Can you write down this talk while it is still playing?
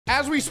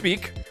as we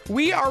speak,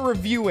 we are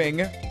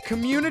reviewing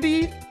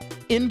community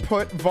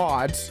input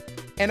VODs,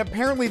 and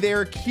apparently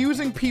they're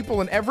accusing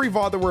people in every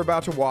VOD that we're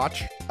about to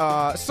watch.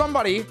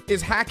 Somebody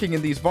is hacking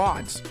in these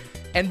VODs.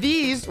 And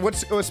these,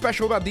 what's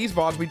special about these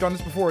VODs, we've done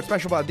this before, what's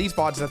special about these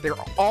VODs is that they're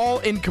all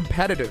in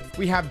competitive.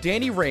 We have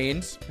Danny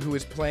Reigns, who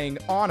is playing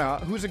Ana,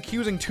 who's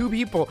accusing two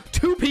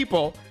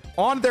people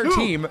on their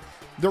team,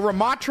 the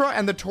Ramatra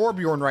and the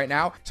Torbjorn right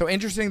now. So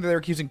interesting that they're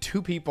accusing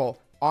two people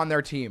on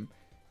their team.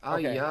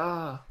 Okay.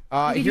 Yeah.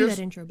 I could do that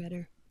intro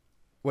better.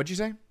 What'd you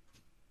say?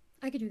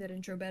 I could do that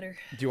intro better.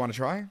 Do you want to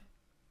try?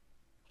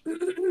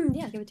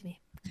 Yeah, give it to me.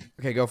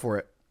 Okay, go for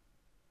it.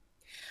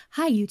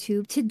 Hi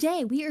YouTube.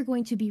 Today we are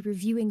going to be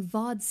reviewing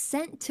VODs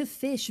sent to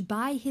Fish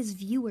by his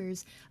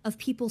viewers of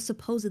people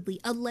supposedly,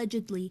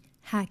 allegedly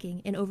hacking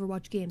in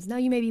Overwatch games. Now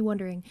you may be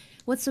wondering,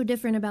 what's so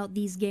different about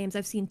these games?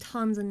 I've seen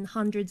tons and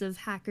hundreds of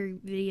hacker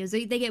videos.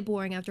 They get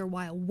boring after a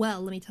while.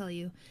 Well, let me tell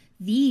you,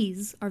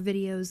 these are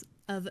videos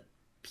of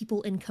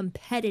people in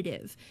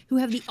competitive who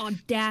have the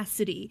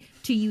audacity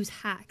to use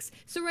hacks.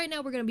 So right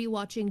now we're going to be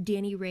watching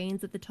Danny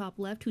Reigns at the top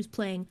left, who's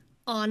playing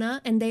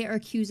Ana, and they are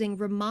accusing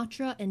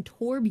Ramatra and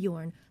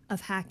Torbjorn of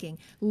hacking.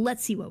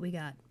 Let's see what we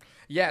got.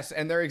 Yes,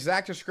 and their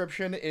exact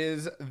description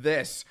is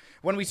this.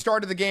 When we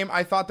started the game,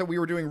 I thought that we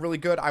were doing really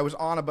good. I was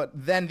Ana, but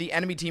then the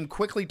enemy team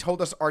quickly told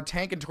us our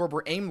tank and Torb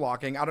were aim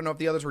locking. I don't know if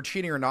the others were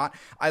cheating or not.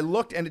 I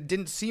looked and it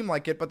didn't seem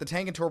like it, but the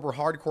tank and Torb were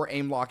hardcore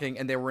aim locking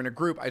and they were in a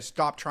group. I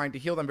stopped trying to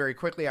heal them very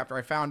quickly after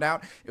I found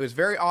out. It was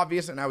very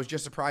obvious and I was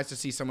just surprised to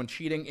see someone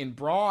cheating in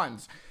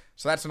bronze.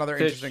 So that's another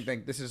interesting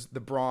thing. This is the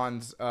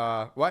bronze,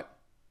 what?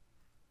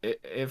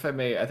 If I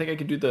may, I think I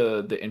could do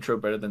the intro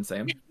better than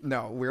Sam.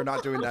 No, we're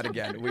not doing that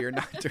again. We are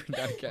not doing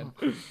that again.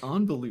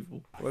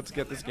 Unbelievable. Let's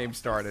get this game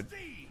started.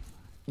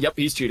 Yep,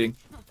 he's cheating.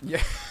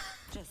 Yeah.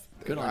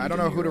 Good on I don't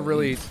know who to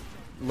really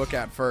look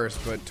at first,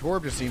 but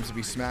Torb just seems to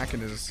be smacking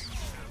his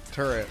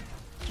turret.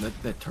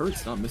 That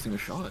turret's not missing a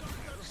shot.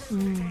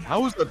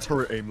 How is the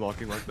turret aim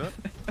locking like that?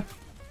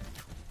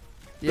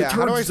 Yeah,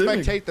 how do I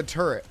spectate the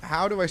turret?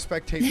 How do I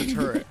spectate the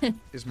turret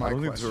is my I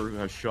don't question. think the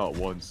turret has shot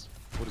once.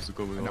 What is it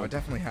going on? No, it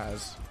definitely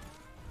has.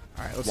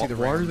 All right, let's see the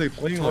Why are range. they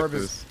playing like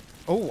this?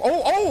 Oh my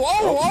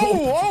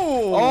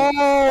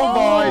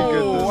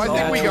goodness. I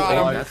think we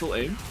got him. Natural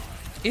aim.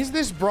 Is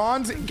this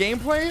bronze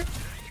gameplay?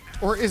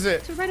 Or is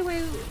it? So right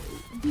away,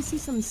 we see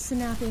some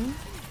snapping.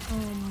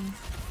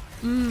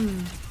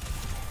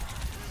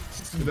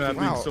 Snapping,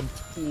 Wow. some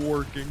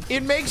twerking.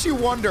 It makes you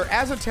wonder,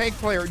 as a tank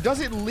player, does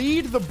it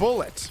lead the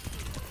bullet?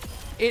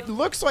 It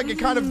looks like it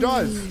kind of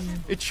does.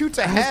 It shoots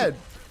ahead.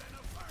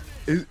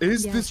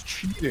 Is this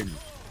cheating,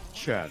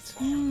 chat?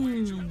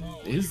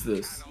 Is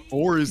this?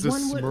 Or is this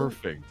One would-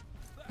 smurfing?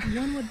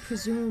 One would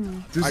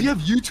presume. Does he have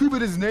YouTube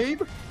in his name?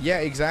 Yeah,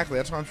 exactly.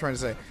 That's what I'm trying to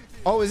say.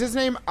 Oh, is his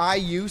name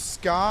IU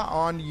Ska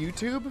on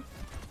YouTube?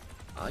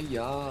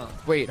 Yeah.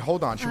 Wait,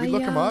 hold on. Should we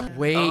look him up?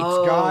 Wait,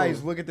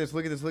 guys, look at this.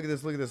 Look at this. Look at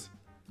this. Look at this.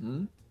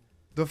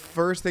 The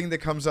first thing that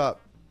comes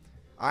up.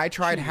 I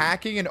tried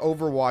hacking in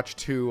Overwatch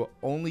 2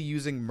 only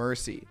using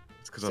Mercy.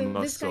 It's because So I'm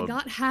not this guy subbed.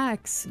 got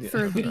hacks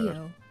for a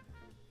video,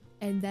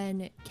 and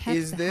then kept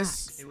Is the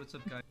this- hacks. Hey, what's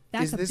up, guys?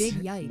 That's is a this-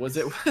 big yikes. Was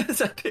it? Was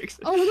that big?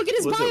 Oh, look at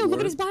his Was it bio! Look at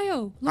worth- his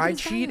bio! Look at I his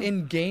cheat bio.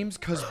 in games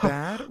cause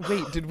bad?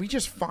 Wait, did we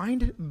just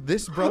find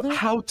this brother?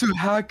 How to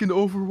hack in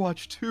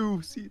Overwatch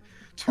 2? See,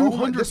 Oh,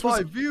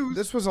 205 views.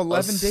 This was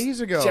 11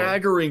 days ago.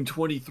 Staggering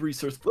 23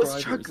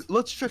 subscribers.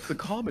 Let's check the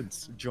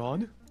comments,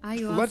 John.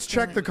 Let's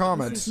check the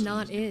comments. This is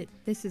not it.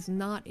 This is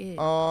not it.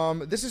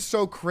 This is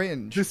so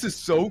cringe. This is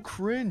so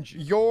cringe.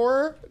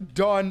 You're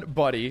done,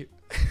 buddy.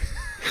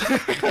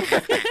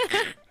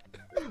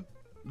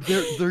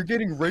 They're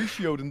getting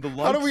ratioed in the live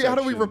How do we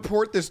section.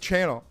 report this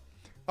channel?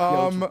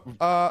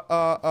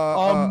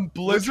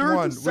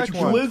 Blizzard? Which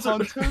one?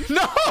 Blizzard.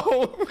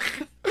 No.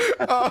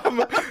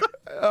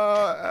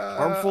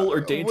 Harmful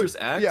or dangerous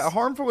acts? Yeah,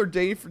 harmful or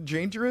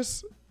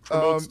dangerous.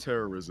 Promotes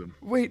terrorism.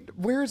 Wait,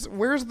 where's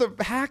the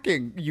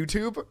hacking?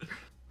 YouTube?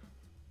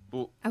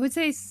 I would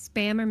say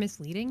spam or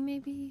misleading,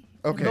 maybe.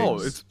 Okay. No,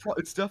 it's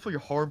definitely a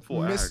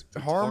harmful act. It's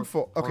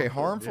Harmful. Okay,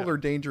 harmful yeah. or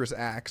dangerous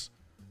acts.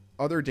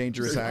 Other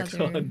dangerous acts.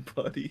 Other. Done,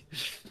 buddy.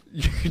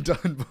 You're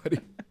done, buddy.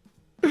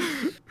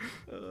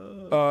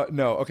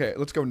 No. Okay,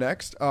 let's go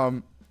next.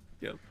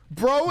 Yep.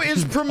 Bro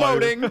is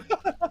promoting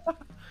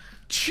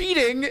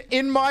cheating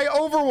in my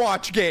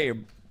Overwatch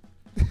game.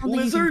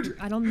 Blizzard.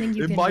 I don't think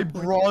you In can. my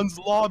report bronze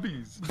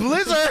lobbies.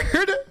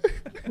 Blizzard,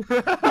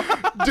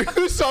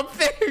 do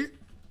something.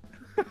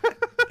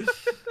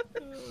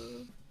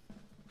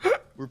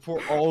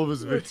 Report all of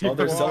his videos. Oh,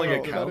 they're selling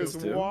Wild. accounts, That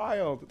is too.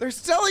 wild. They're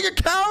selling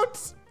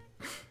accounts.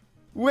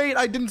 Wait,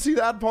 I didn't see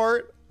that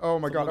part. Oh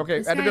my god. Okay,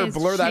 This guy editor, is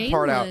blur that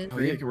part out. shameless.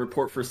 Oh, yeah, you can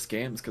report for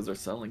scams because they're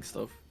selling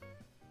stuff.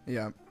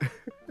 Yeah.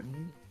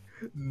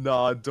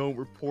 Nah, don't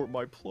report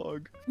my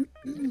plug.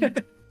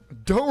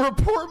 Don't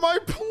report my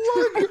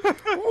plug.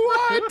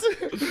 What?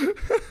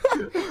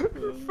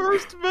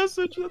 First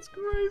message, that's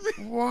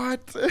crazy.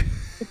 What?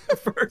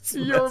 First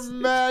You're message.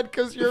 mad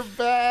because you're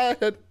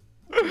bad.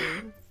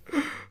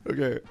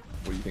 Okay.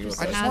 What do you think about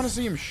I that? just want to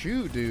see him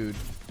shoot, dude.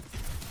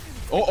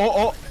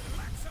 Oh,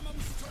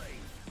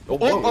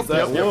 what was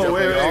that? Whoa,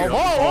 wait, wait.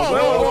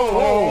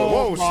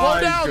 Whoa, slow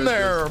my down goodness.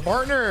 there,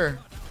 partner.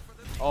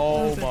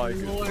 Oh my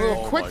goodness. A little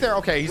Oh quick my there.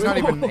 goodness. Okay, he's not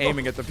even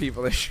aiming at the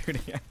people they're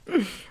shooting at.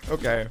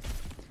 Okay.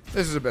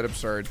 This is a bit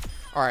absurd.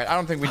 All right, I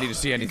don't think we need to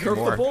see anything Curve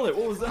more. the bullet.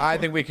 What was that? I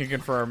think we can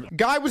confirm.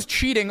 Guy was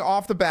cheating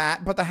off the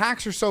bat, but the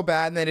hacks are so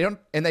bad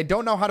and they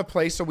don't know how to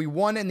play, so we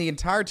won, and the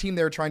entire team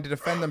they were trying to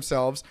defend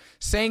themselves,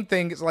 saying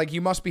things like you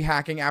must be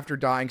hacking after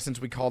dying since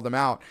we called them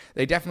out.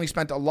 They definitely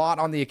spent a lot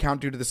on the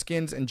account due to the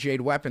skins and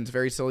Jade weapons.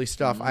 Very silly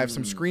stuff. I have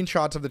some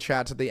screenshots of the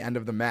chats at the end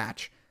of the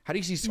match. How do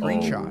you see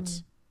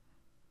screenshots?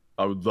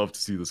 I would love to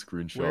see the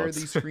screenshots. Where are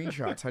these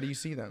screenshots? How do you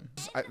see them?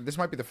 This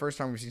might be the first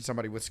time we've seen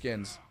somebody with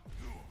skins.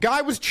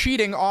 Guy was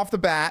cheating off the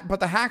bat, but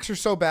the hacks are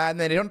so bad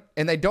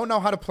and they don't know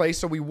how to play,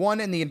 so we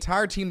won, and the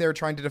entire team they were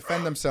trying to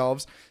defend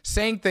themselves,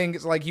 saying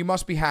things like you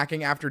must be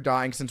hacking after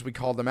dying since we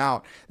called them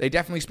out. They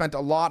definitely spent a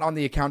lot on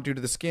the account due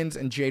to the skins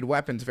and Jade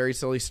weapons. Very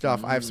silly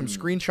stuff. I have some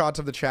screenshots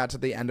of the chats at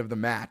the end of the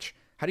match.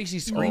 How do you see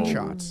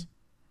screenshots?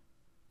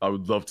 I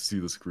would love to see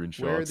the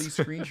screenshots. Where are these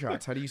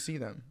screenshots? How do you see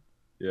them?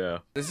 Yeah.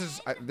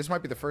 This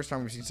might be the first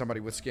time we've seen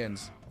somebody with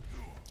skins.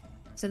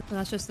 So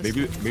that's just the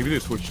Maybe they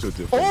switched to a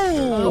different.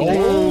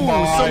 Oh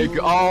my some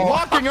god!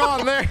 Locking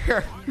on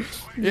there.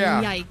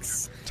 Yeah.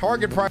 Yikes.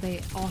 Target price.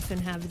 They often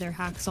have their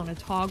hacks on a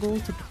toggle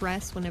to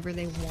press whenever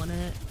they want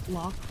to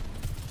lock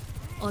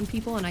on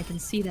people, and I can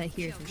see that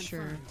here for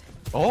sure.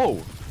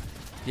 Oh,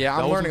 Yeah, I'm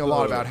that was learning a with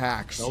lot the- about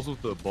hacks that was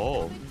with the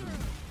ball.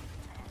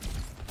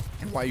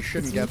 and why you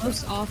shouldn't It's get them.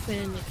 most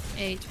often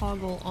a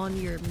toggle on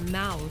your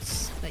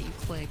mouse that you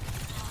click.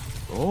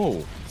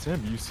 Oh,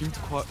 Sam, you seem to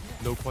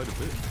know quite a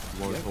bit.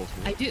 You want to tell us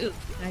more? I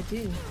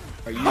do.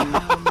 Are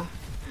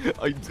you?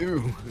 I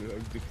do.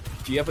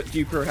 Do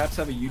you perhaps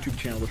have a YouTube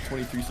channel with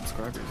 23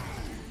 subscribers?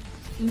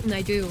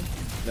 I do.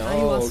 No. Are you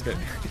also-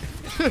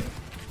 Okay.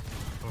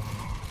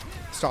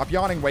 Stop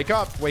yawning. Wake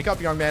up,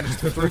 young man. It's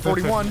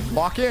 3:41.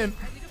 Lock in.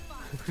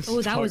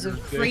 Oh, that was a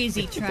Start your day.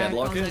 crazy track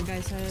Deadlock on in. that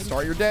guy's head.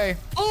 Start your day.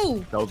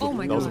 Oh! That was, Oh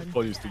my that was the god.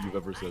 funniest thing you've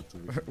ever said to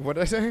me. What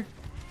did I say?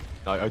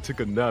 I took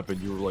a nap and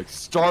you were like,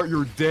 "Start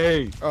your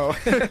day." Oh.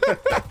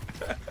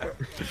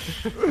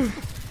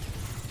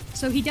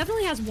 So he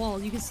definitely has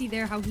walls. You can see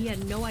there how he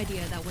had no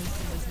idea that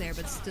Winston was there,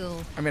 but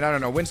still. I mean, I don't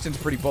know. Winston's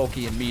pretty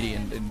bulky and meaty,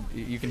 and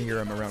you can hear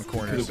him around Could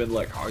have corners. been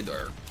like, hi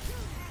there.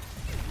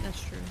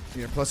 That's true.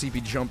 You know, plus he'd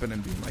be jumping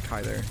and being like,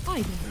 "Hi there."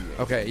 I do.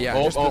 Okay,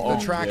 yeah. Just the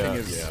tracking yeah,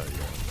 is. Yeah,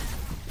 yeah.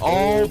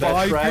 Oh that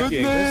my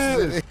tracking.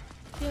 goodness!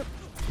 Yep.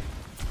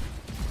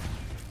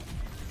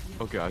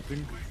 Okay, I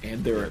think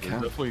And their they're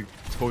account. definitely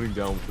toning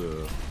down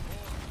the.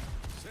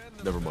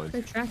 Never mind.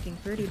 They're tracking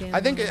pretty damn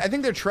I think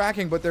well. they're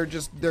tracking, but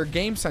their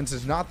game sense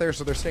is not there,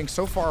 so they're staying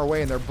so far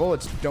away, and their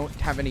bullets don't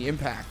have any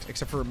impact,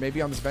 except for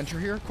maybe on this Venture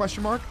here?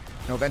 Question mark?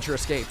 No, Venture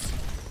escapes.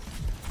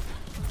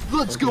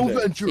 Let's go,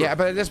 Venture! Yeah,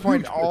 but at this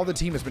point, all the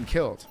team has been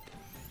killed.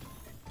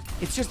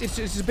 It's just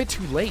a bit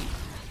too late.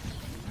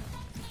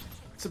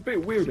 It's a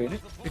bit weird, ain't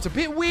it? It's a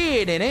bit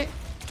weird, ain't it?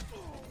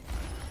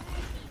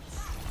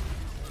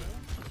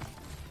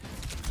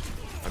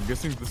 I'm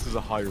guessing this is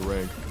a high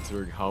rank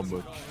considering how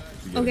much.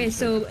 the Okay, enemy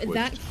so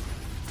tank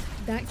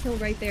that kill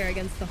right there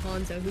against the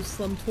Hanzo, who's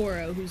Slum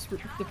Toro, who's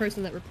the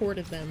person that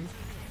reported them,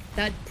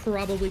 that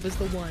probably was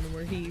the one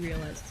where he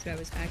realized this guy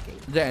was hacking.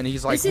 Yeah, and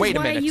he's like, This is wait a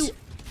why minute. you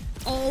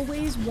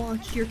always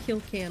watch your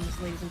kill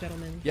cams, ladies and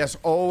gentlemen. Yes,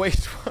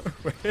 always.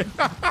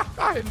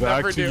 I Back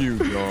never to do. you,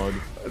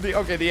 John.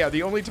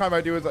 The only time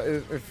I do is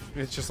if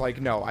it's just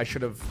like, no, I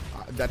should have.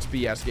 That's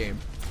BS game.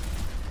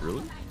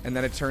 Really? And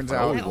then it turns I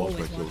out, always I watch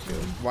always my kill watch cam.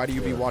 them. why do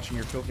you be watching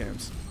your kill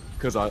cams?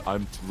 Because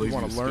I'm too lazy You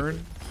want to to skip learn?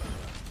 it.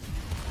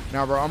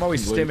 Now, bro, I'm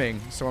always Wait. stimming,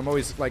 so I'm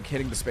always like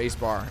hitting the space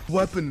bar.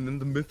 Weapon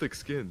and the mythic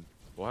skin.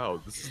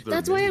 Wow, this is their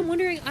That's why main- I'm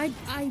wondering,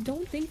 I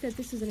don't think that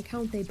this is an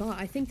account they bought.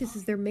 I think this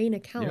is their main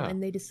account, Yeah.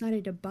 and they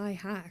decided to buy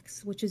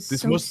hacks, which is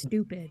This so must-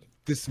 stupid.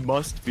 This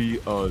must be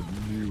a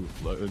new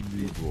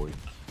boy.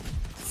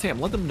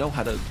 Sam, let them know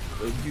how to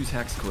use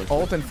hacks correctly.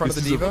 Ult in front of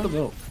This the is a- Let them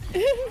diva. know.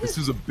 This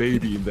is a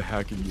baby in the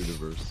hacking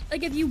universe.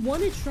 Like, if you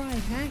want to try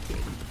hacking,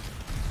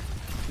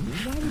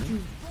 why would you?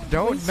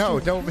 Don't waste no,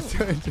 your don't.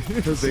 health?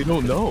 Because they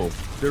don't know.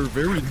 They're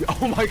very.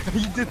 Oh my god,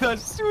 he did that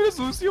as soon as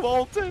Lucio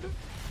ulted.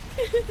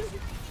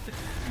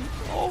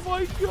 Oh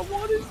my god,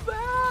 what is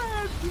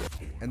that?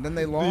 And then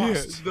they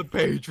lost. The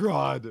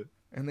Patron.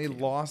 And they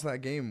lost that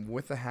game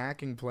with the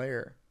hacking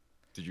player.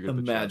 Did you get the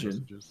Imagine. chat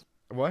messages?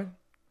 What?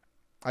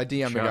 I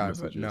DM'd the Chat guy,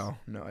 messages. but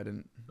no, I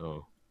didn't.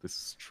 Oh, this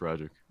is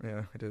tragic.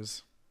 Yeah, it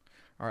is.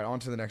 All right, on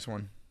to the next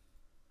one.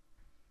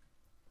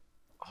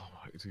 Oh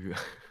my dude,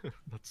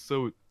 that's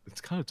so. It's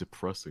kind of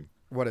depressing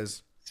What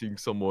is seeing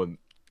someone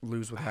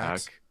lose with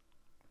hacks? hack.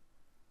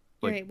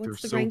 Like Alright, they're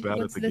what's the so rank? bad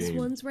What's at the this game.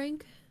 one's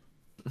rank?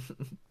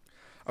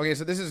 Okay,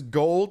 so this is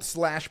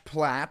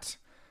gold/plat.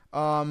 We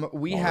Oh,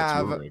 that's your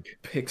have rank.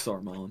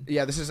 Pixar mom.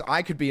 yeah. This is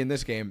I could be in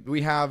this game.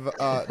 We have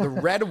the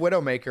Red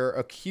Widowmaker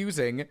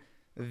accusing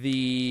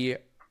the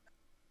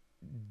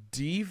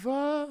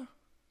diva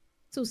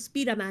So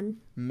Spiderman.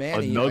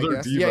 Manny. Another I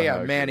guess. diva Yeah,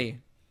 hacker. Manny.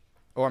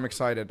 Oh, I'm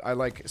excited. I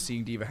like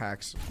seeing D.Va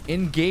hacks.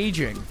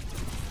 Engaging.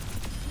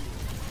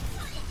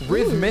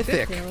 Rhythmic.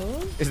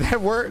 Is that a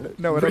word?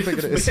 No, I don't think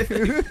it is.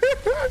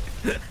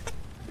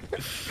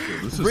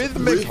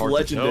 Rhythmic.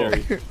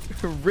 Legendary.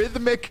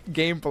 Rhythmic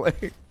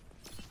gameplay.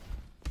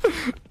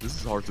 This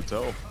is hard to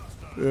tell.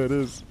 Yeah, it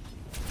is.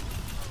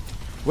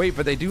 Wait,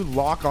 but they do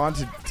lock on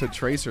to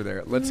Tracer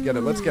there. Let's get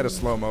a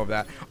slow-mo of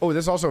that. Oh,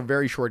 this is also a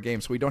very short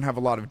game, so we don't have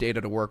a lot of data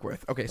to work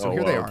with. Okay, so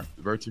here they are.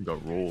 The red team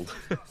got rolled.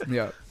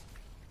 Yeah.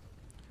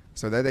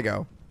 So there they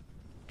go.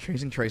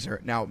 Chasing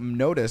Tracer. Now,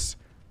 notice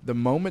the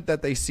moment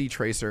that they see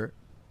Tracer.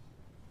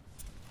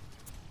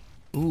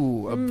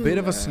 Ooh, a bit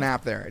of a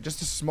snap there.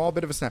 Just a small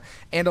bit of a snap.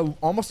 And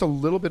almost a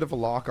little bit of a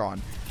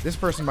lock-on. This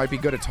person might be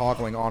good at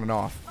toggling on and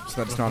off,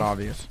 so that's not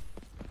obvious.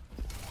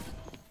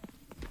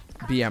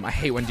 BM, I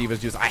hate when divas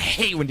do this. I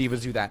hate when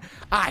divas do that.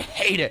 I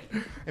hate it.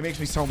 It makes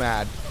me so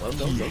mad.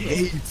 He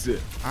hates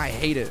it. I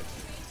hate it.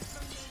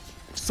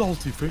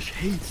 SaltyPhish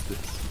hates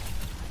this.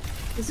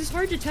 This is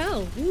hard to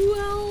tell.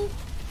 Well,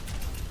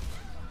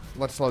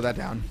 Let's slow that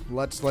down.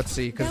 Let's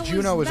see, because that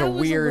Juno is a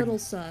weird little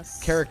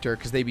sus. character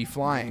because they be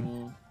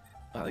flying.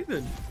 I don't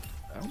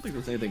think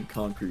there's anything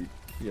concrete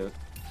yet.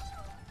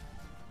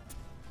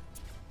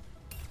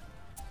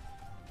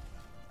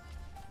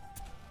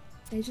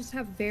 They just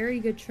have very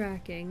good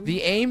tracking.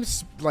 The aim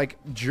like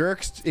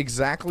jerks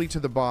exactly to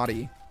the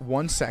body.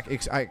 1 sec.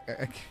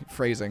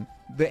 Phrasing.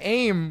 The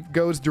aim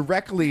goes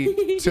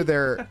directly to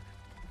their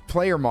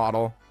player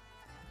model,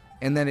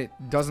 and then it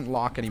doesn't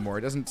lock anymore.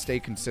 It doesn't stay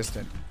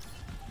consistent.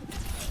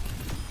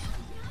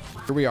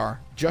 Here we are,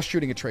 just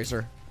shooting a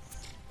Tracer.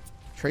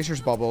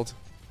 Tracer's bubbled.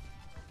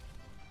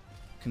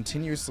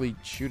 Continuously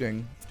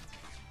shooting.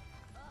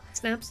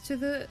 Snaps to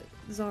the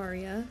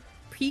Zarya.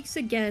 Peeks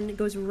again,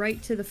 goes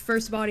right to the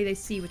first body they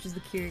see, which is the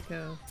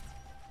Kiriko.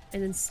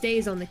 And then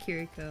stays on the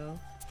Kiriko.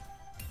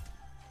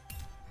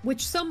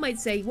 Which some might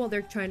say, well,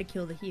 they're trying to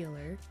kill the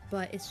healer.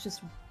 But it's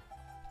just...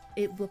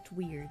 It looked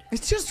weird.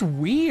 It's just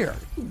weird.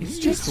 It's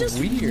just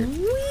weird.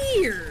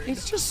 Weird!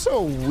 It's just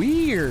so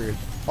weird.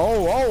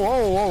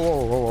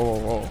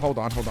 Oh. Hold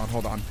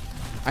on.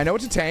 I know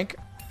it's a tank.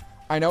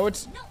 I know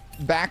it's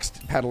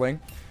backpedaling.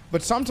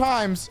 But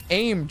sometimes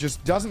aim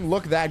just doesn't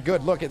look that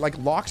good. Look, it like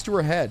locks to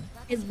her head.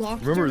 It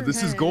locked Remember, her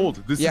this is head.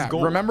 gold. This is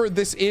gold. Remember,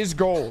 this is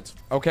gold.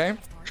 Okay?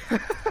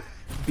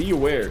 Be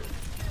aware.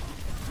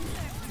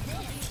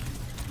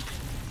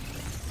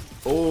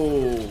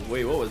 Oh,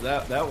 wait, what was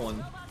that? That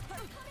one.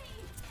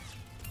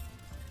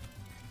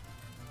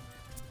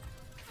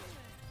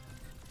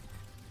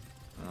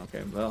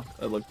 Okay, well,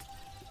 that looked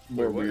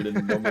more weird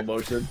in normal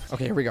motion.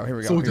 Okay, here we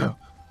go. Slow down.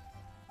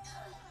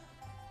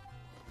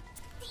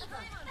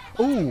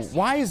 Ooh,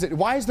 why is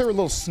there a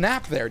little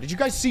snap there? Did you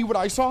guys see what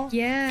I saw?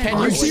 Yeah.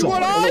 Can you see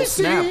what I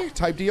see? Snap.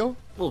 Type deal?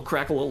 A little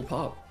crackle, little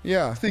pop.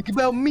 Yeah. Think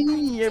about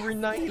me every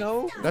night,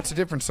 yo. That's a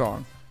different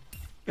song.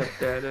 Got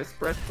that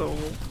espresso.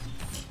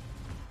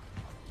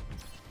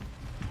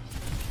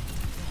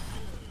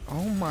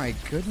 Oh my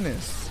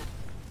goodness.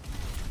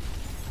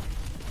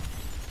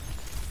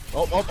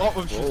 Oh,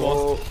 she's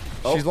lost.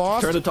 She's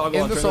lost. Turn the toggle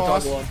in on, the turn the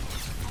sauce. toggle on.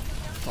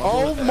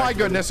 Oh my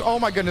goodness. Oh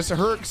my goodness.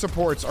 Her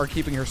supports are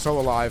keeping her so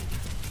alive.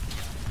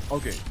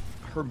 Okay,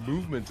 her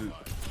movement is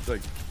like,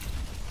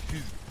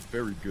 she's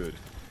very good.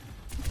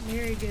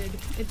 Very good.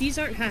 If these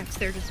aren't hacks,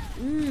 they're just...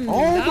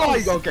 Oh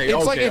my, okay,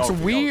 It's like, okay, it's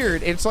okay,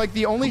 weird. It's like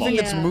the only thing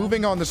that's Yeah.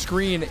 moving on the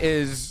screen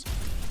is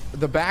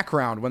the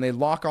background when they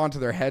lock onto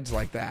their heads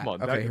like that.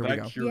 Come on, Okay, here we that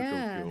go. Kiriko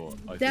Yeah, kill,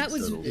 I that think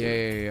was- settles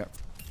it. Yeah.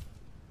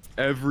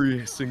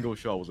 Every single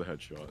shot was a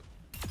headshot.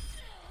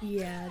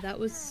 Yeah, that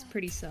was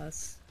pretty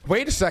sus.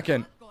 Wait a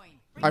second.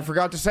 I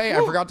forgot to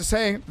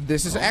say,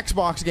 this is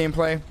Xbox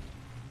gameplay.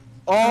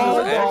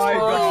 Oh my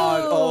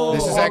god! Oh,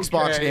 This is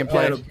Xbox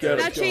gameplay.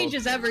 That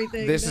changes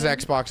everything. This is man.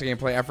 Xbox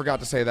gameplay. I forgot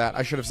to say that.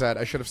 I should have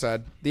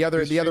said. The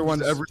other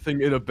ones.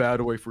 Everything in a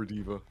bad way for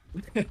D.Va.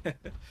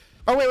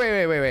 Oh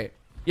wait.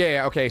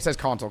 Yeah. Okay, it says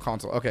console.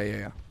 Okay,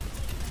 yeah.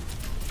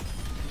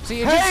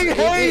 See,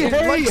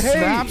 it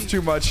snaps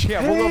too much.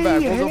 Yeah, we'll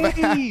go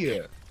back.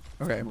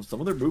 Okay. Well,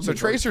 some of their movements So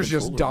Tracer's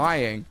just uncontrollable.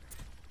 dying.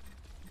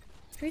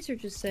 Tracer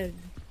just said,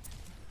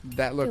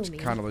 That looked Kill me.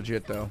 kind of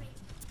legit though.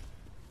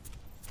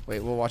 Wait,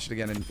 we'll watch it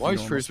again. Why is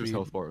normal Tracer's speed.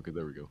 health bar? Okay,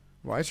 there we go.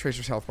 Why is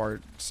Tracer's health bar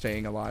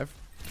staying alive?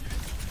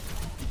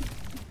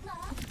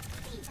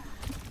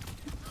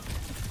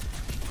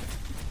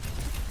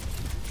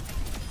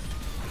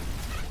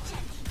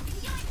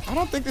 I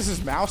don't think this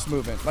is mouse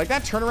movement. Like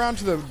that turnaround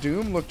to the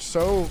Doom looked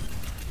so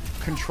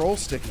control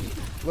sticky.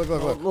 Look.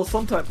 Well,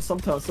 sometimes some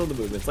of the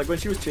movements, like when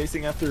she was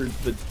chasing after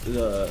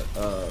the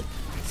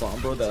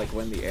Sombra that like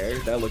went in the air,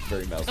 that looked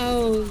very mouse.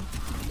 oh,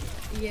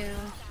 yeah.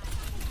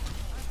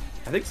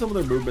 I think some of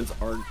their movements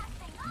aren't.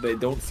 They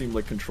don't seem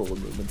like controller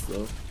movements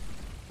though.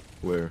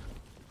 Where?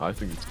 I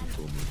think it's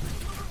control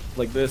movement.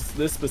 Like this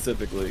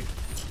specifically.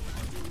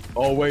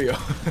 Oh wait.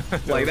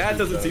 Like that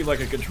doesn't seem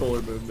like a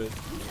controller movement.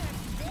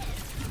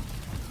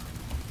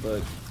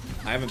 But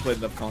I haven't played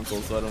enough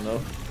consoles, so I don't know.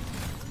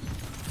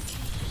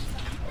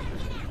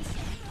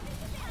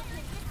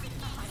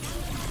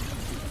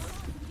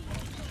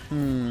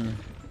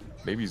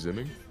 Maybe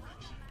zimming?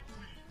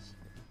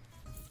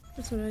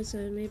 That's what I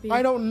said, maybe.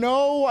 I don't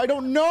know. I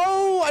don't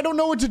know. I don't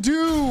know what to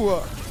do.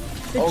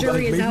 The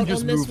jury is out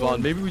on this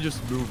one. Maybe we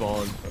just move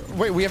on.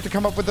 Wait, we have to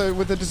come up with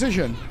a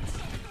decision.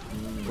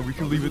 Or we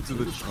can leave it to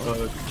the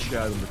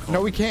chat in the comments.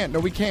 No, we can't. No,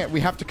 we can't. We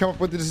have to come up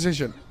with a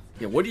decision.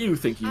 Yeah, what do you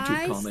think,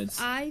 YouTube comments?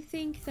 I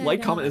think that...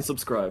 Like, comment, and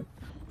subscribe.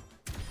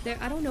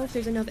 I don't know if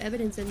there's enough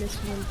evidence in this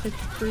one to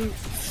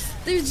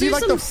prove... There's See,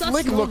 like, some the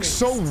flick looks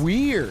so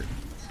weird.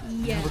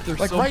 Yeah. But there's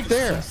like, some right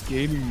there.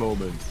 gaming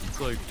moments. It's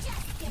like...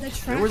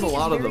 There was a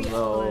lot of them,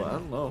 though. I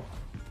don't know.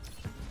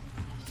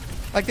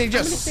 Like, they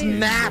just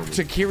snapped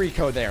to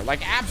Kiriko there.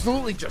 Like,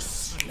 absolutely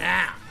just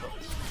snap.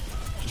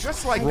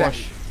 Just like that.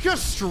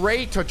 Just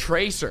straight to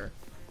Tracer.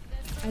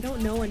 I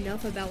don't know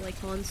enough about, like,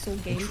 console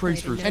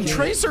gameplay. And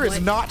Tracer is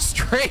not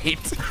straight.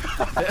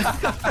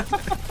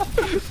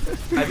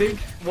 I think,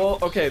 well,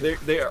 okay,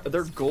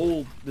 they're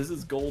gold. This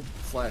is gold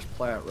 / plat,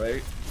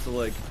 right? So,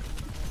 like,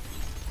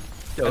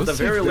 yeah, at the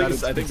very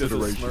least, I think this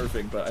is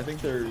smurfing, but I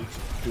think they're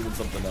doing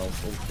something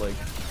else. Like,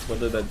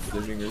 whether that's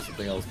zimming or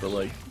something else, but,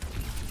 like,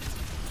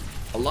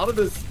 a lot of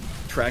this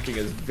tracking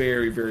is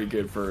very, very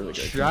good for, like,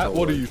 a chat,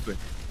 what do you think?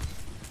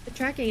 The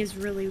tracking is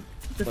really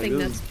the thing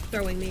that's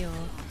throwing me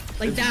off.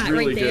 Like, it's that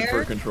really right there. Good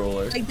for a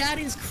controller. Like, that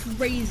is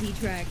crazy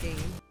tracking.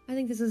 I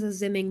think this is a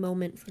zimming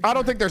moment for I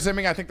don't think they're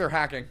zimming, I think they're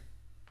hacking.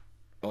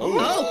 Oh,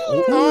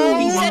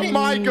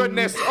 my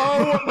goodness.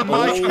 Oh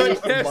my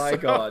goodness. Oh my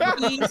god.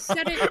 He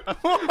said it.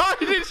 Why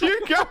did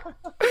you go?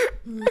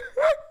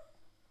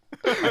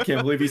 I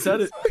can't believe he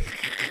said it.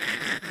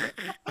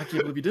 I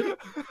can't believe he did it.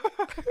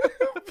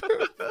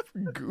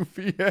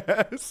 Goofy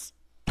ass.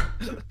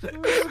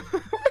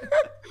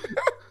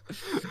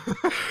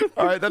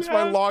 All right, that's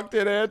my locked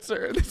in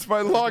answer. That's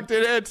my locked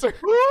in answer.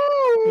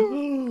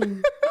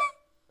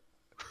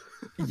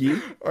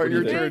 You? All right,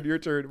 your turn. Your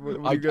turn.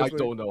 What I do you guys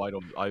don't know. I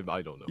don't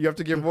know. You have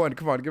to give one.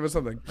 Come on, give us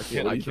something.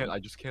 I can't. I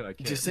just can't.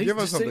 Just give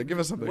us something. Give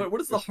us something. What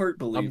does the heart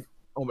believe?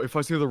 If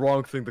I say the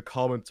wrong thing, the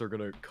comments are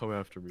gonna come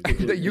after me.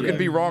 That you can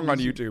be wrong on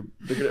YouTube.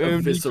 They're gonna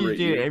eviscerate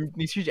you.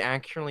 This is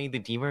actually, the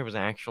diva was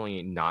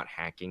actually not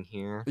hacking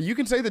here. You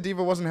can say the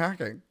diva wasn't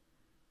hacking.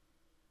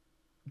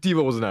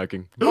 Diva wasn't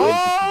hacking.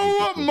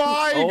 Oh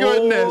my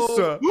goodness!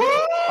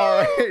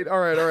 All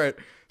right.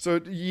 So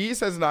Yee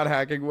says not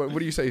hacking. What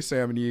do you say,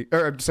 Sam and Yee,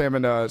 or Sam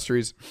and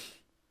Strees?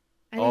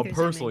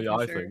 Personally,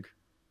 I think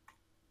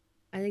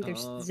they're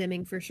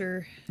zimming for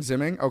sure.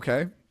 Zimming?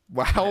 Okay.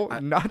 Wow,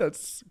 not a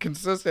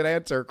consistent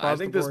answer across I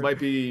think the board. this might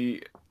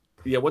be.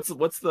 Yeah. What's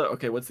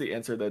the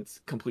answer that's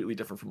completely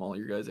different from all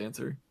your guys'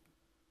 answer?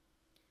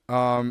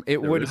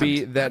 It would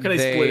be that How can I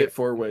split it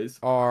 4 ways?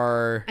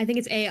 Are. I think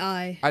it's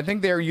AI. I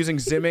think they're using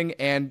zimming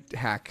and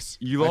hacks.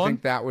 Elon? I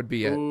think that would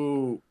be it.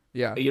 Ooh.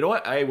 Yeah. You know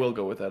what? I will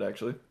go with that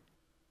actually.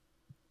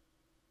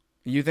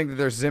 You think that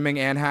they're zimming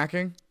and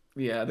hacking?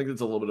 Yeah, I think it's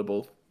a little bit of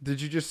both.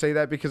 Did you just say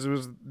that because it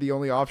was the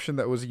only option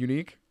that was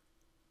unique?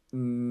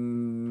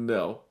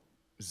 No.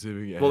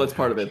 Zimming. Well, that's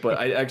part of it, but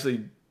I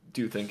actually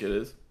do think it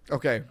is.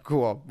 Okay,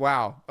 cool.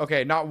 Wow.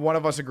 Okay, not one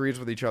of us agrees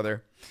with each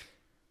other.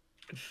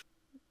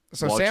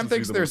 So Sam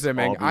thinks they're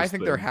zimming. I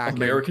think they're hacking.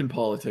 American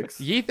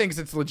politics. Yee thinks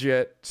it's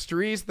legit.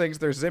 Strees thinks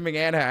they're zimming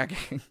and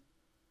hacking.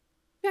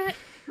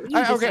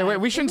 Okay, wait.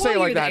 We shouldn't say it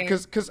like that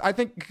because I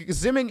think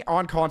zimming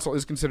on console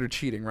is considered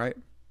cheating, right?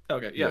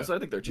 Okay, yeah. So I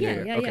think they're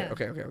cheating. Yeah.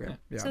 Okay.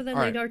 Yeah. So then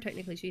they are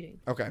technically cheating.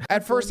 Okay.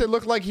 At first, it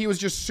looked like he was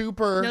just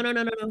super. No.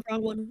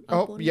 Wrong one.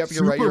 Yep.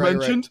 You're right.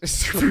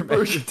 Super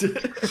mentioned.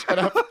 Shut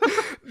up.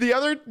 The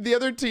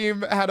other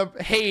team had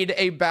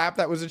a BAP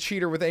that was a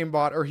cheater with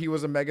aimbot, or he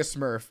was a mega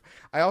smurf.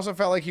 I also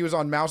felt like he was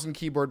on mouse and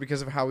keyboard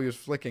because of how he was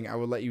flicking. I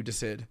will let you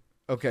decide.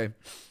 Okay.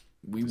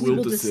 We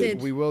will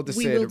decide. We will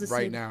decide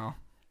right now.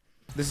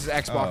 This is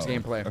Xbox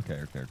gameplay.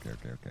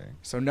 Okay.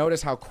 So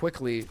notice how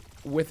quickly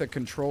with a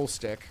control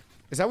stick.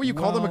 Is that what you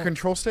call them, a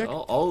control stick?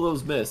 All of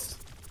those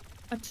missed.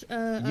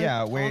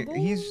 Yeah, wait,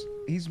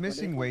 he's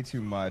missing way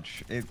too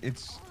much.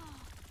 It's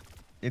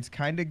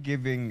kind of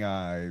giving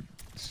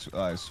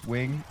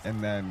swing,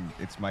 and then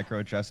it's micro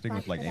adjusting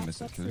with like aim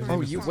assist.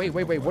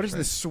 Wait. What is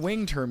the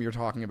swing term you're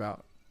talking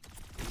about?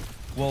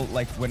 Well,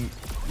 like when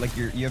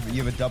you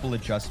have a double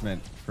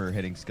adjustment for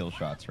hitting skill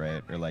shots,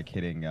 right? Or like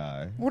hitting.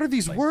 What are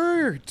these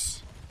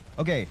words?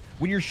 Okay,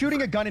 when you're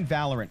shooting a gun in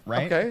Valorant,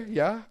 right? Okay,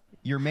 yeah.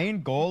 Your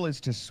main goal is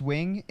to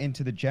swing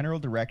into the general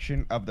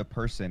direction of the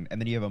person,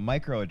 and then you have a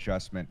micro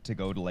adjustment to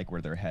go to like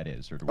where their head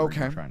is or to where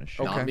you're trying to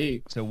shoot. Not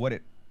me. So what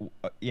it,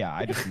 yeah,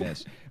 I just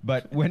missed.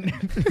 But when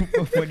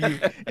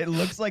it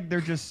looks like they're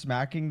just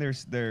smacking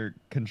their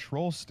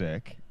control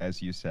stick,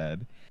 as you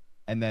said,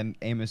 and then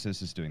aim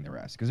assist is doing the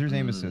rest. Because there's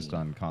aim assist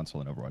on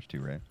console and Overwatch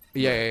 2, right?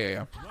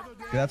 Yeah.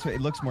 That's what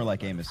it looks more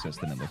like, aim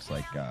assist, than it looks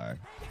like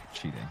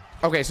cheating.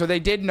 Okay, so they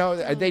did know.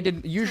 They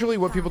did. Usually,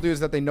 what people do is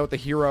that they note the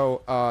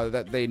hero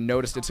that they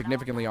noticed it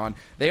significantly on.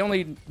 They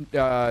only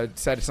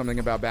said something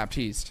about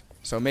Baptiste,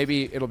 so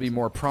maybe it'll be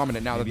more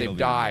prominent now that they've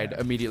died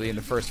immediately in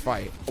the first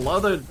fight. A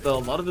lot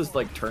of this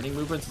like turning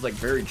movements is like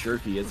very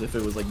jerky, as if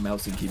it was like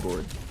mouse and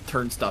keyboard.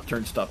 Turn stop.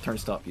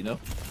 You know.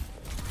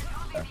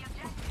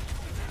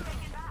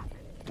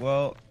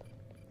 Well,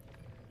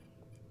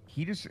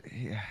 he just.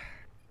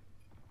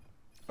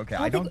 Okay,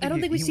 I don't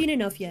think we've seen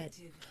enough yet.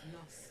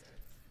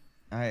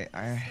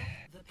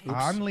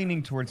 I'm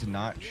leaning towards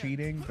not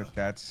cheating, but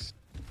that's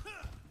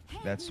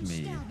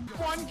me.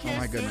 Oh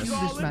my goodness.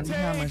 This man,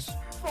 how much?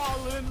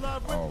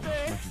 Oh,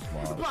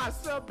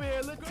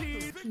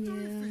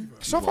 Yeah.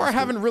 So far, I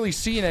haven't really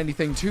seen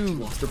anything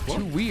too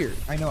weird.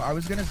 I know. I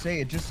was gonna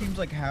say it just seems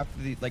like half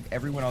the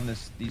everyone on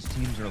these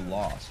teams are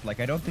lost. Like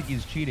I don't think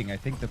he's cheating. I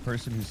think the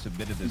person who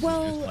submitted this is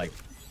just like.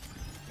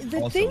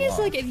 The thing is,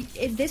 like,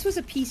 if this was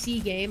a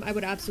PC game, I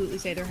would absolutely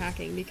say they're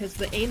hacking because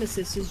the aim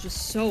assist is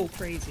just so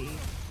crazy.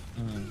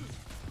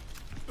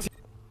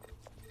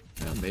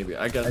 Yeah, maybe.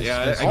 I guess.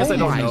 Yeah, I guess I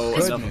don't know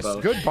enough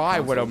about. Goodbye,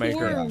 Widowmaker.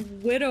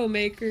 Poor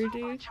Widowmaker,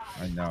 dude.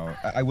 I know.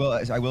 I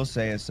will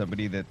say, as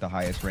somebody that the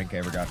highest rank I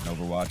ever got in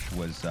Overwatch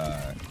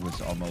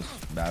was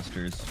almost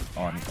Masters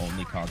on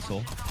only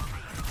console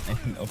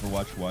in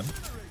Overwatch 1.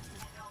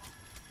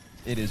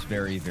 It is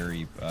very,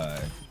 very.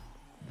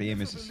 The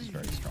aim assist is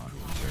very strong.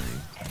 It's very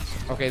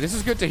intense. Okay, this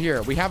is good to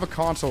hear. We have a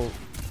console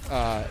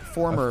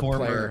former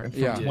player. From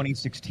Yeah.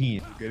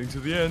 2016. Getting to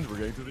the end. We're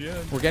getting to the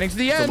end. We're getting to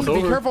the end. almost Be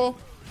over. careful.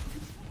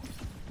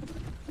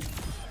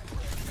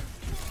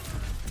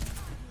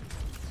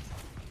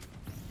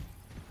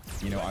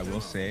 You know, I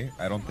will say,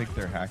 I don't think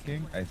they're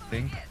hacking. I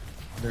think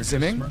they're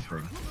Simming? just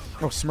smurfing.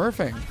 Oh,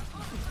 smurfing.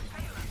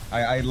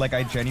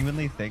 I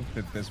genuinely think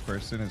that this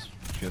person is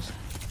just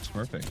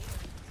smurfing.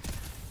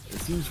 It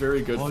seems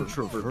very good for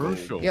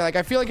Controversial. Yeah, like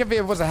I feel like if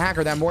it was a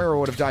hacker, that Moira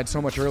would have died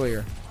so much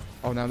earlier.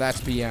 Oh, now that's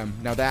BM.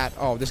 Now that.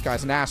 Oh, this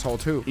guy's an asshole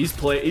too. He's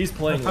playing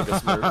like a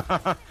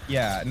smurf.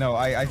 Yeah, no,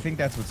 I think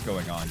that's what's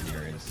going on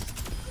here. Is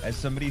as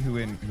somebody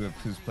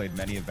who's played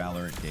many of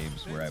Valorant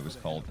games where I was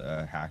called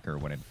a hacker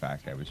when in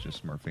fact I was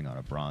just smurfing on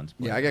a bronze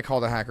player. Yeah, I get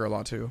called a hacker a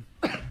lot too.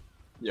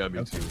 Yeah,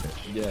 me too.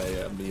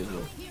 Yeah, me as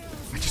well.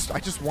 I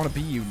just want to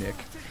be you, Nick.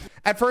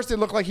 At first, it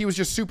looked like he was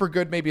just super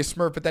good, maybe a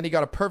smurf, but then he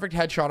got a perfect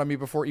headshot on me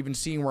before even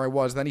seeing where I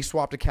was. Then he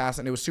swapped a cast,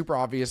 and it was super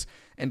obvious,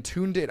 and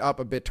tuned it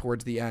up a bit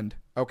towards the end.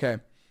 Okay.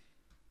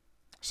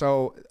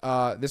 So,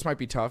 this might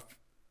be tough,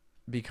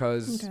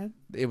 because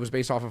it was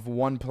based off of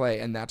one play,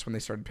 and that's when they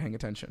started paying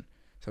attention.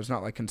 So it's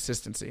not like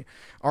consistency.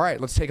 All right,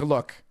 let's take a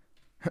look.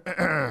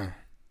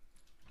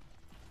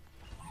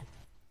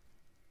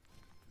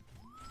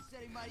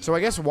 So I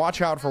guess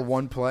watch out for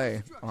one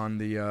play on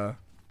the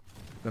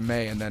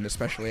May, and then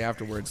especially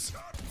afterwards.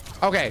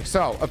 Okay,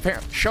 so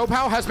apparently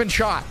Shopao has been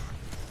shot.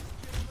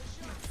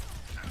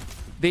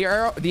 The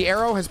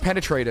arrow has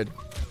penetrated.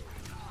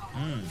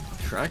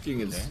 Tracking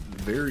is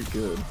very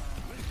good.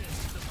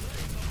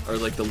 Or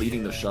like the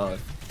leading the shot.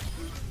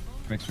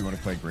 Makes me want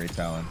to play Great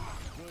Talon.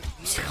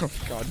 Oh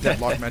God,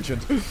 Deadlock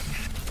mentioned.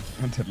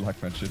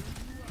 Deadlock mentioned.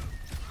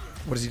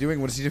 What is he doing?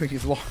 What is he doing?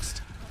 He's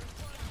lost.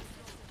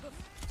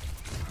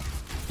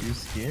 He was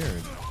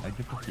scared. I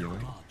get the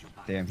feeling.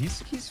 Damn,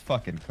 he's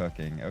fucking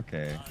cooking.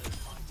 Okay.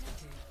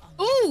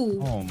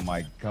 Ooh! Oh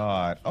my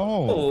God.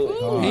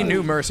 Oh. God. He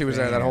knew Mercy was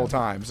there that whole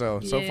time. So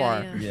Yeah.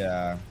 far.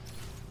 Yeah.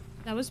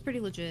 That was pretty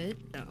legit.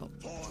 No.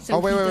 Oh So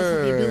wait, he wait, doesn't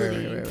have the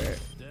wait, ability. wait.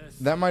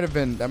 That might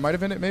have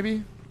been it.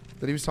 Maybe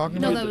that he was talking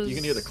No, about. that was. You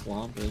can hear the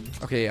clomping.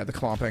 Okay, yeah, the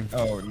clomping.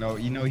 Oh no,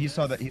 you know he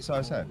saw that. He saw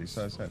his head. He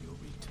saw his head.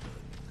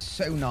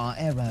 Sonar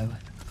arrow.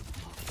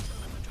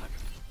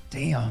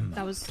 Damn.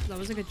 That was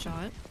a good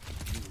shot.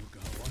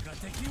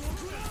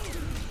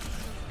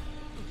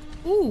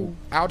 Ooh.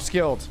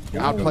 Outskilled,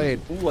 outplayed.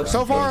 Ooh,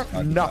 So far,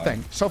 let's-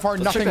 nothing. So far,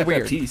 Let's nothing check that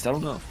weird. Baptiste, I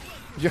don't know.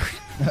 Yeah.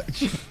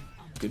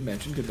 Good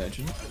mention, good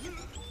mention.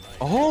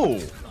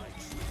 Oh!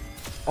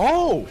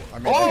 Oh! I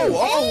mean,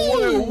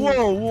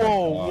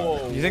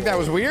 Whoa! You think that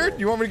was weird?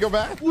 You want me to go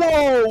back?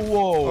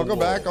 Whoa! I'll go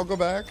back. I'll go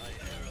back.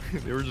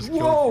 They were just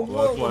killing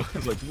people. That's why I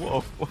was like,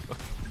 whoa.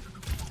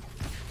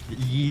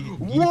 You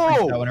Whoa!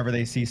 freak out whenever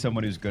they see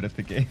someone who's good at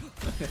the game.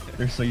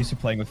 They're so used to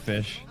playing with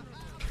fish.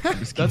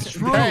 That's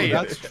true. Hey,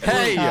 That's true.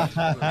 hey,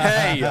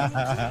 hey.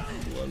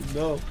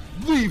 No.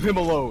 Leave him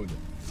alone.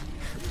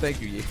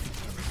 Thank you, Yi.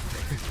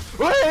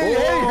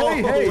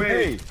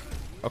 Hey!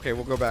 Okay,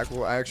 we'll go back.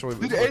 We'll actually.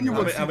 Did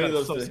anyone see How many that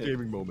of those sus did it hit?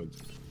 gaming moment?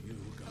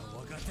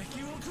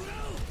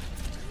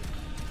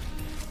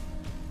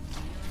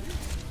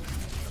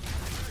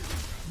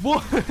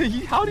 What?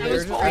 How do you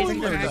There's- follow I him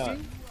think like there's- that?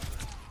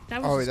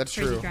 That was Oh, just that's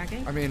crazy true.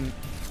 tracking. I mean,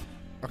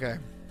 okay,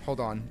 hold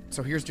on.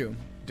 So here's Doom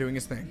doing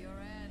his thing.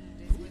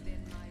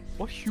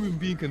 What human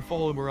being can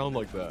follow him around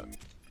like that?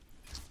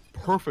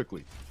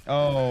 Perfectly.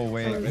 Oh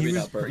wait, Maybe he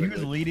not was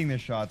perfectly. leading the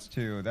shots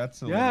too.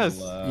 That's a Yes.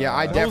 little, Yeah,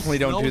 I That definitely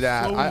don't do was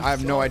that. so I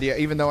have no sus. idea.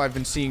 Even though I've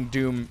been seeing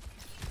Doom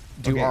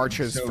do Okay,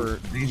 arches so for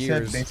they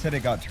years. said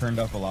it got turned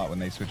up a lot when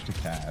they switched to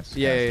cast.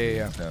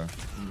 Yeah. So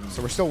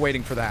So we're still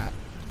waiting for that.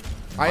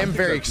 I am think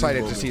very that excited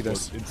to moment see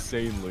was this.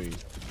 Insanely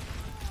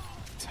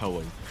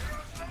telling.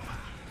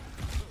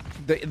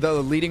 The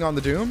leading on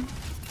the Doom.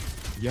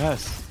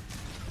 Yes.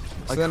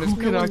 Like, then who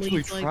it's- can No one actually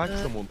leads like track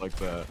that. someone like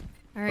that?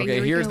 All right, Okay,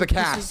 here we here's go. the This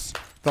is- cast.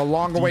 The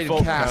long-awaited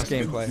Default cast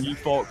Kaskin. gameplay.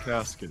 Default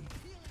Kaskin.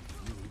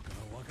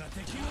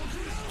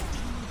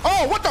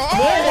 Oh, what the?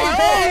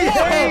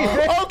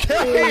 Oh,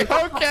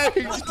 Okay,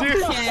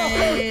 dude.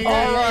 Okay.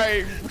 All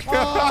right.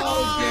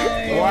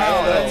 Okay.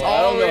 Wow, that's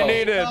all we know.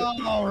 needed.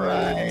 All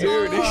right.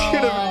 Dude, he should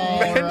have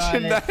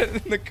mentioned right. that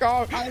in the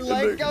comment. I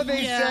like how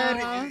they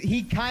said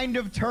he kind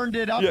of turned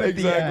it up Yeah, at the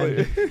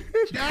exactly. end.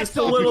 Just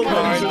a little bit.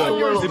 Kind Just a of.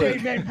 little bit.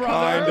 Statement, Kind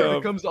brother. of. It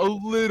becomes a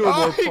little Oh,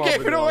 more he gave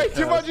it prominent away on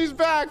too much. cast. He's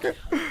back.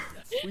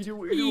 We do a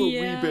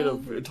wee bit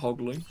of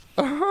toggling.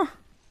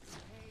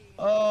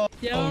 Oh,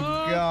 Yo.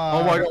 God.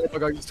 Oh my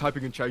god, he's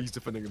typing in chat, he's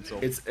defending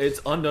himself.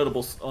 It's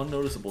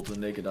unnoticeable to the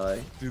naked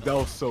eye. Dude, that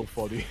was so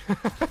funny.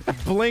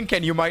 Blink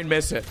and you might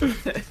miss it.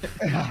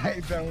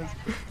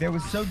 That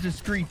was so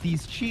discreet.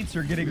 These cheats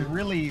are getting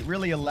really,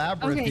 really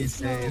elaborate Okay, these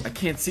so- days. I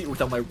can't see it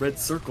without my red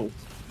circle.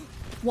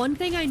 One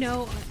thing I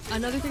know,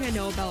 another thing I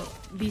know about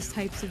these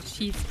types of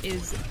cheats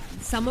is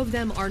some of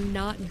them are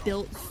not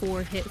built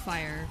for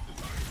hipfire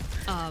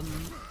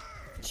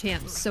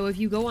champs. So if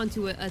you go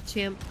onto a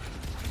champ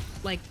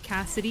like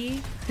Cassidy,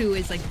 who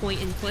is like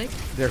point and click,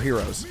 They're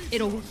heroes.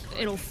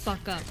 it'll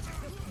fuck up.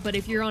 But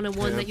if you're on a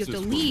one that you have to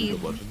lead,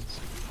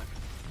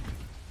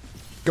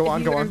 Go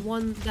on, if go you're on.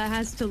 one that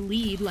has to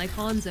lead like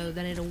Hanzo,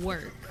 then it'll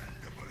work.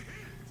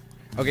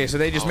 Okay, so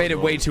they just made it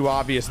way too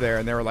obvious there,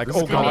 and they were like, This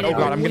 "Oh is god, kinda oh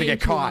god, I'm gonna Way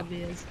get too caught."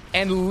 obvious.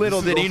 And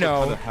little This is did he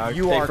also know, kinda hacked.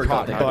 you They are forgot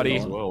caught, to hack it buddy.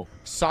 as well.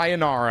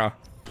 Sayonara.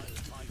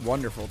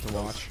 Wonderful to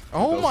watch.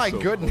 Oh was my so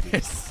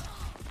goodness.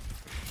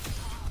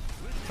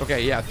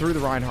 Okay, yeah, through the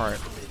Reinhardt.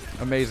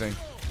 Amazing.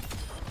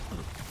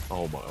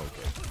 Oh my,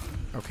 okay.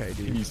 Okay,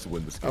 He dude. needs to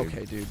win this game.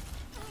 Okay, dude.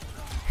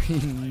 He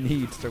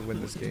needs to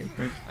win this game.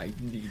 I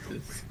need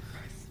this.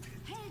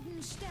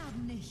 Helden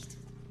sterben nicht.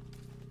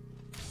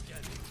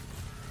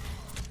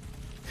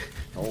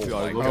 Oh Yeah, my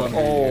I love god. when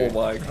Oh we-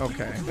 my.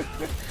 Okay.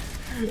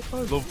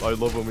 I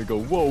love when we go,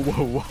 whoa,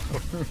 whoa,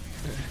 whoa.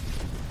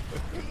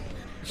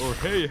 Or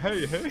hey,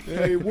 hey, hey.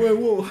 Hey, whoa,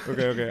 whoa.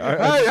 Okay.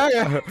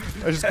 I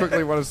just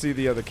quickly want to see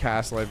the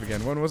cast life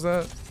again. When was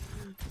that?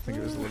 I think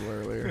it was a little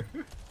earlier.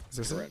 Is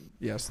this it?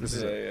 Yes, this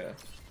is it.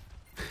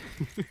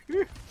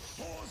 Yeah.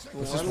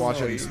 Let's just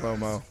watch it in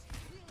slow-mo.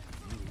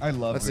 I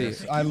love Let's this.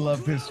 see. I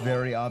love this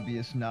very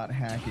obvious not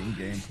hacking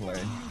gameplay.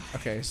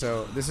 Okay,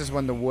 so this is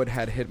when the wood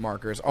had hit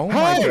markers. Oh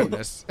my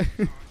goodness.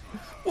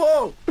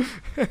 Whoa!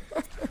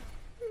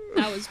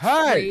 That was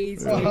Hey!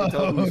 crazy.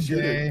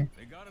 Okay.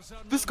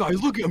 This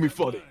guy's looking at me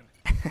funny.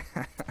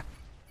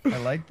 I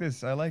like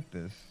this. I like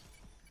this.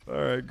 All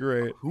right,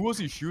 great. Who was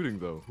he shooting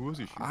though? Who was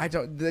he shooting? I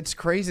don't. That's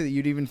crazy that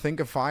you'd even think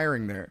of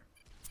firing there.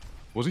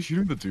 Was he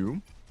shooting the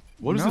Doom?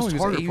 What is No, his he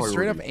target was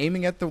straight up priority?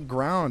 aiming at the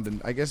ground,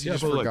 and I guess he Yeah,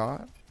 just but, like,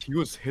 forgot. He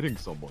was hitting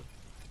someone.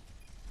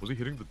 Was he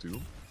hitting the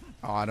Doom?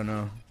 Oh, I don't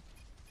know.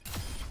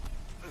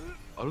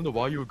 I don't know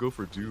why you would go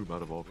for Doom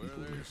out of all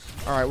people.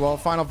 All right, well,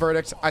 final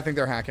verdict. I think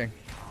they're hacking.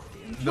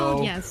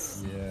 No.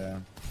 Yes. Yeah.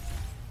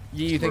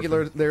 You think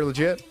they're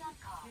legit?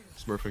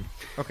 Smurfing.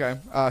 Okay.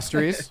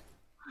 Strees,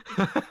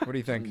 what do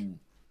you think?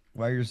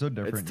 Why you're so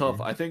different? It's tough.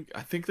 Ian?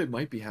 I think they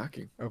might be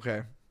hacking.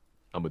 Okay.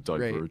 I'm a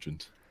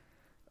divergent.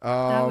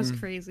 That was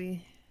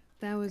crazy.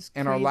 That was crazy.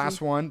 And our last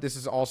one. This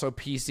is also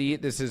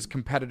PC. This is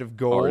competitive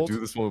Alright, gold. do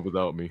this one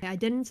without me. I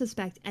didn't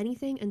suspect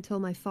anything until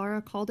my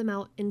Farah called him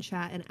out in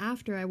chat, and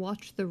after I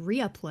watched the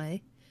Rhea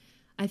play,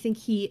 I think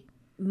he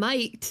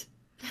might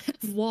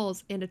have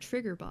walls and a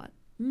trigger bot.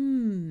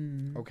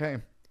 Okay.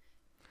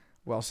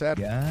 Well said.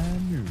 Yeah, I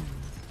knew.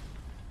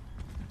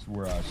 It's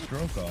where I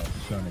stroke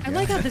off. Son of I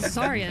like how the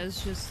Zarya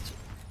is just.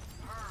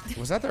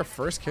 Was that their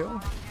first kill?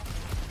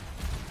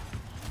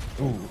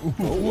 Ooh, ooh,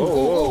 Whoa, whoa,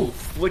 whoa.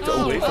 Flicked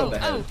away from the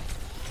head.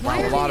 Why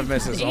Wow, are a lot they of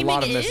misses. A aiming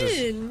lot of misses.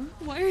 in?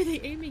 Why are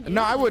they aiming in?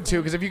 No, I would too,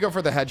 because if you go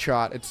for the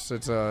headshot, it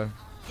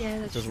Yeah,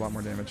 that's does a true. lot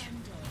more damage.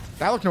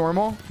 That looked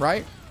normal,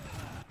 right?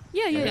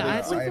 Yeah.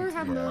 I so I- far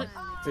have yeah. not.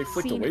 They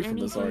flicked seen away from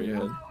the Zarya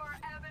anything. head.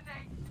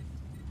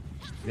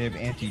 They have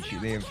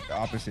anti-cheat. They have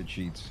opposite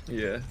cheats.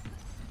 Yeah.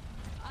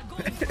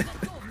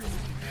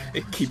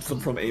 It keeps them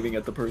from aiming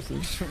at the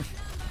person.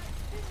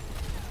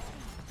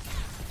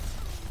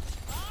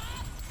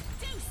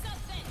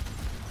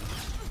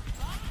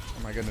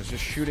 Oh my goodness,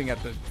 just shooting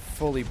at the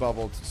fully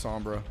bubbled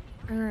Sombra.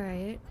 All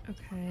right.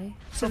 Okay.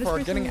 So this far,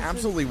 person getting says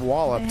absolutely they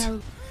walloped.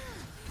 have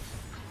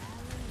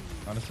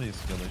Honestly, a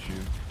skill issue.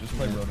 Just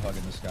play Roadhog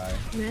in the sky.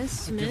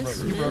 miss. Give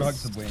Roadhog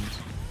some wings.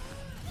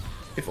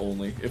 If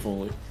only. If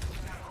only.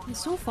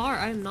 So far,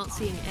 I'm not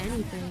seeing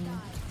anything.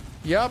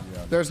 Yep,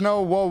 there's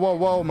no whoa, whoa,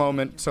 whoa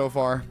moment so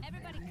far.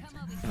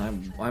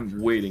 And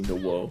I'm waiting to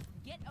whoa.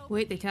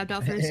 Wait, they tabbed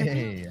out for a second.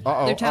 Hey.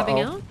 Uh-oh, They're tapping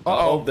uh-oh. out?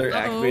 Oh, they're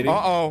activating.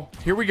 Uh-oh,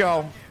 here we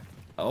go.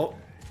 Oh,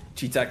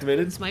 cheats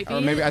activated. This might be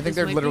Or maybe it. I think This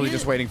they're might literally be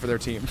just it. waiting for their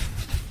team.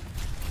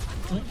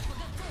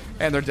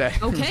 And they're dead.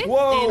 Okay.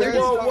 Whoa, Hey, there's-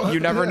 whoa, whoa. You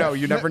never know,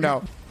 you never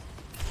know.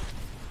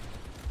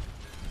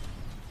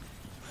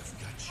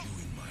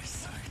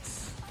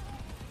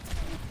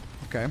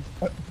 Okay.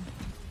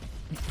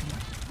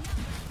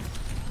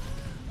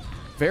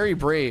 Very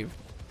brave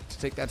to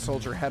take that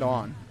soldier head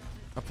on.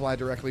 Apply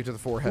directly to the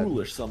forehead.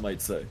 Foolish, some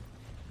might say.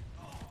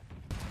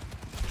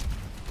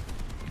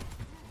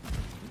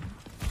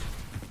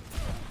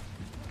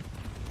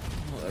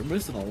 Oh, they're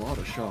missing a lot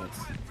of shots.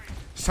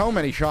 So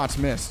many shots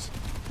missed.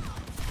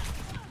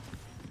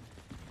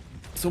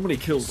 So many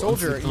kills.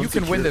 Soldier, you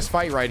can win this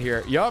fight right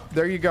here. Yup,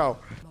 there you go.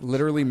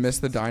 Literally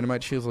missed the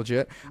dynamite. She's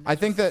legit. I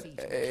think that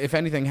if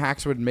anything,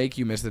 hacks would make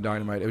you miss the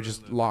dynamite. It would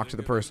just lock to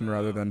the person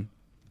rather than...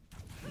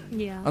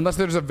 Yeah. Unless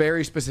there's a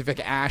very specific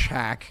Ash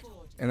hack,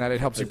 and that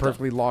it helps you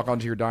perfectly lock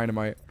onto your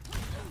dynamite.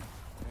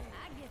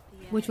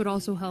 Which would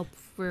also help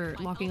for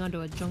locking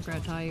onto a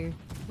Junkrat tire,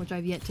 which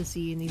I've yet to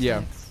see in these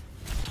Yeah. decks.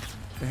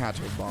 They had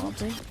to have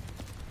bombed.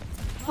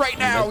 Right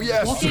now,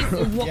 yes!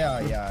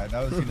 Yeah,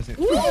 that was gonna say.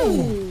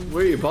 Ooh!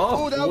 Wait,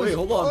 Bob. that Wait, was-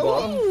 hold on,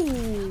 Bob.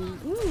 Ooh!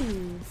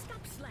 Ooh!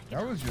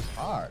 That was just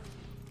hot.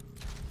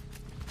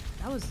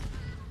 That was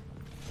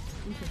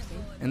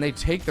interesting. And they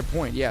take the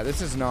point. Yeah, this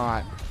is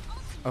not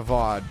a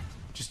VOD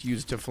just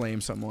used to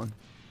flame someone.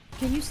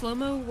 Can you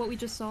slow-mo what we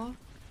just saw?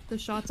 The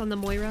shots on the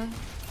Moira?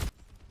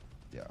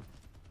 Yeah.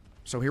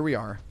 So here we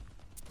are.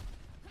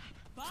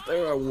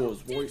 There I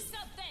was, boy.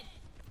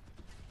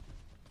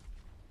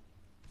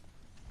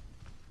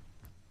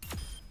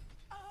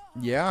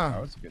 Yeah.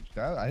 That was a good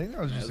shot. I think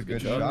that was just a good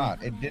job.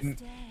 shot. It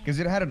didn't, because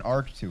it had an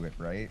arc to it,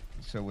 right?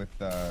 So with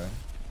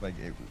like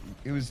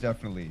it was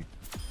definitely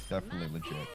legit.